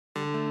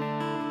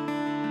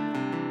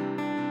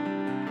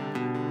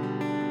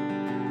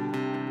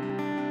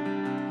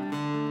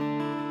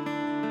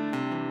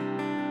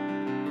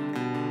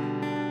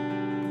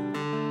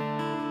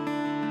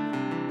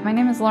My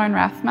name is Lauren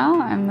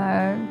Rathmell. I'm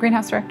the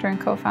greenhouse director and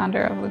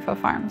co-founder of Lufa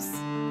Farms.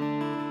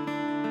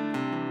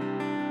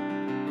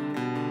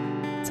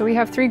 So we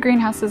have 3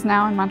 greenhouses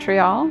now in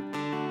Montreal.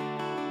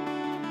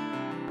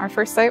 Our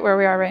first site, where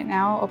we are right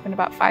now, opened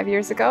about 5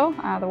 years ago,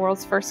 the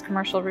world's first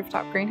commercial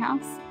rooftop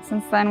greenhouse.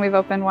 Since then, we've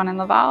opened one in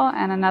Laval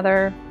and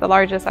another, the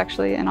largest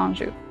actually, in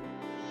Anjou.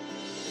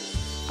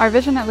 Our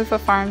vision at Lufa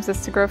Farms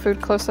is to grow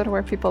food closer to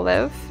where people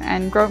live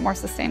and grow it more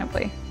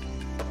sustainably.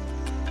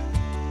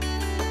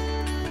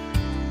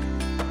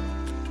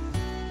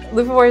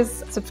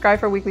 Lufavores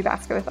subscribe for a weekly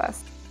basket with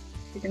us.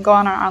 You can go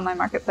on our online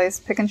marketplace,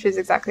 pick and choose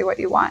exactly what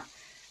you want.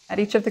 At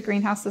each of the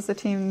greenhouses, the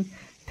team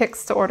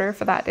picks to order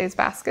for that day's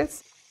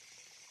baskets.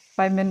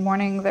 By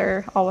mid-morning,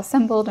 they're all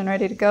assembled and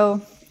ready to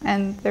go,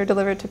 and they're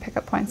delivered to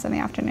pickup points in the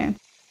afternoon.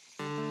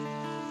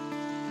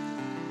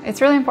 It's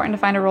really important to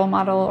find a role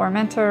model or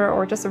mentor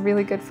or just a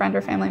really good friend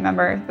or family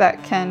member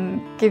that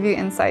can give you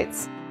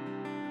insights.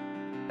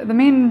 The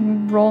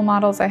main role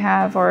models I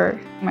have are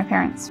my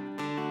parents.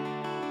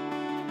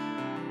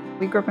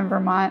 We grew up in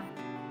Vermont.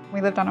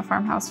 We lived on a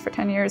farmhouse for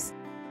 10 years.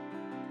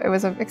 It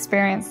was an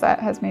experience that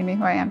has made me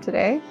who I am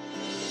today.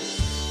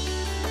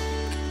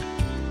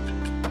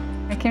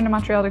 I came to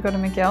Montreal to go to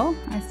McGill.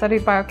 I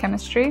studied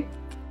biochemistry.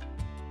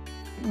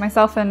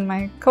 Myself and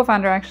my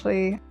co-founder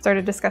actually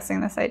started discussing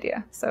this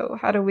idea. So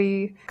how do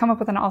we come up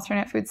with an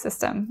alternate food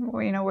system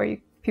where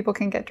people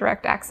can get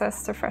direct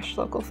access to fresh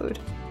local food?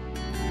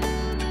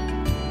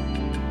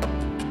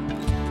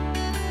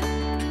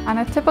 On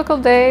a typical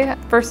day,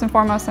 first and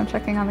foremost, I'm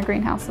checking on the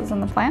greenhouses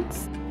and the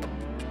plants.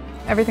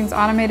 Everything's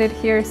automated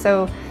here,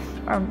 so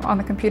I'm on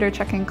the computer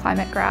checking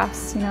climate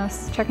graphs,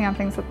 checking on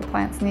things that the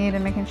plants need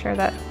and making sure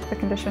that the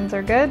conditions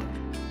are good.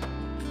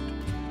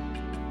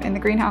 In the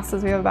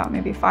greenhouses, we have about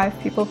maybe 5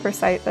 people per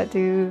site that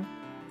do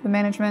the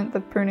management,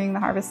 the pruning, the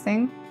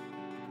harvesting.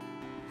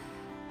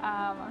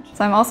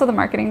 So I'm also the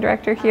marketing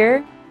director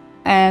here,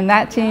 and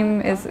that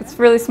team it's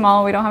really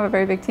small. We don't have a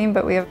very big team,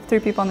 but we have 3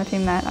 people on the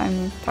team that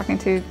I'm talking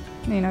to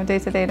day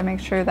to day to make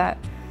sure that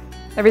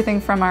everything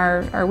from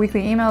our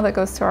weekly email that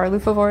goes to our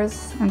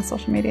Lufavores and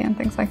social media and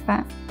things like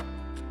that.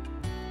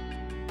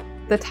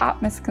 The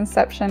top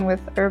misconception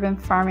with urban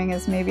farming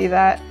is maybe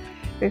that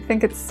they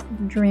think it's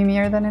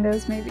dreamier than it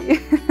is, maybe.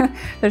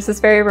 There's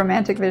this very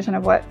romantic vision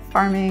of what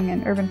farming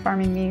and urban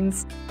farming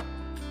means.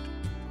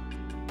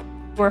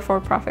 We're a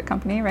for-profit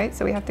company, right?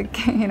 So we have to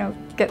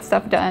get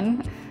stuff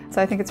done.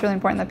 So I think it's really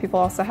important that people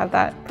also have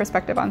that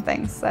perspective on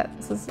things, that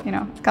this is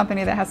a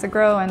company that has to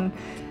grow, and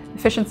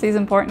efficiency is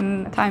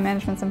important, time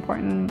management's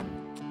important.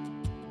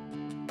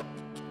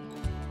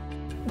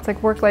 It's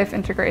like work-life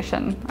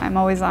integration. I'm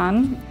always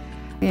on.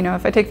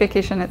 If I take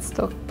vacation, it's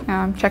still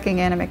checking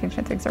in and making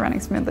sure things are running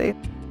smoothly.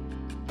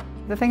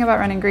 The thing about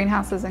running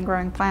greenhouses and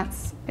growing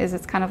plants is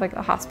it's kind of like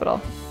a hospital.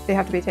 They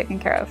have to be taken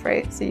care of,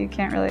 right? So you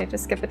can't really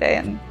just skip a day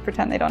and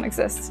pretend they don't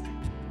exist.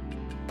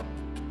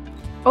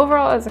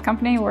 Overall, as a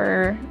company,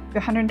 we're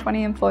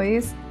 120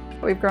 employees.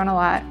 We've grown a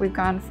lot. We've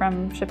gone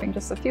from shipping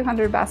just a few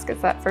hundred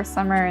baskets that first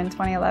summer in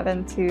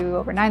 2011 to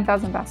over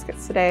 9,000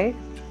 baskets today.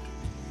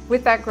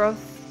 With that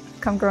growth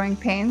come growing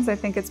pains. I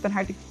think it's been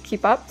hard to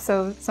keep up.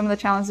 So some of the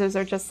challenges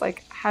are just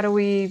like, how do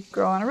we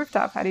grow on a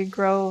rooftop? How do you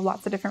grow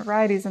lots of different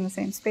varieties in the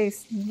same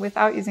space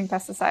without using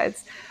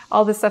pesticides?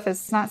 All this stuff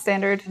is not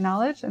standard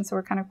knowledge, and so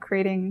we're kind of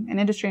creating an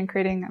industry and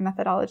creating a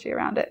methodology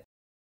around it.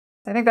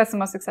 I think that's the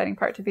most exciting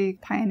part, to be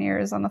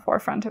pioneers on the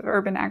forefront of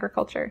urban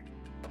agriculture.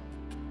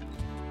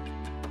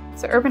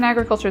 So urban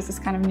agriculture is this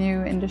kind of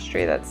new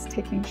industry that's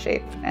taking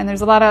shape, and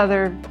there's a lot of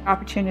other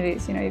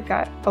opportunities. You've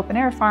got open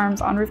air farms,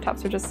 on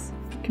rooftops, or just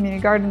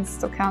community gardens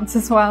still counts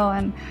as well,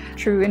 and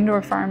true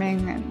indoor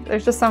farming, and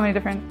there's just so many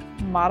different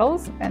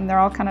models, and they're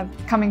all kind of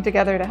coming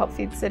together to help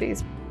feed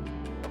cities.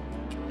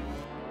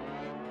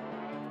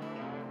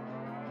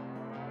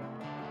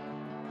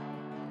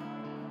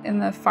 In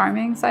the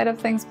farming side of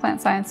things,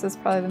 plant science is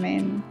probably the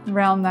main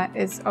realm that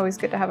is always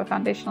good to have a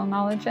foundational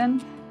knowledge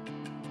in.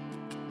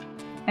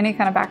 Any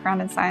kind of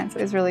background in science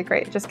is really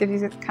great. It just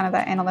gives you kind of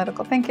that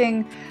analytical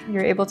thinking.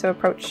 You're able to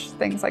approach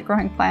things like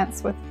growing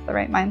plants with the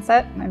right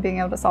mindset and being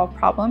able to solve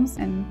problems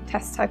and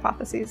test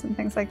hypotheses and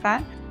things like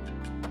that.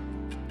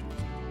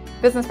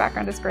 Business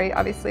background is great,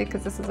 obviously,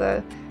 because this is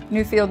a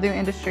new field, new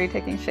industry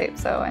taking shape.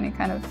 So any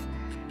kind of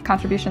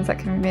contributions that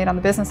can be made on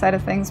the business side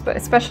of things, but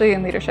especially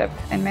in leadership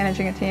and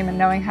managing a team and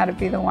knowing how to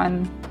be the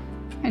one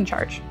in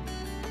charge.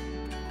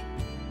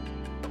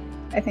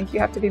 I think you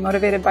have to be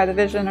motivated by the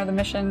vision or the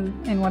mission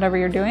in whatever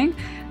you're doing.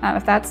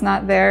 If that's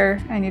not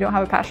there and you don't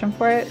have a passion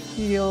for it,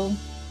 it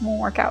won't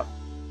work out.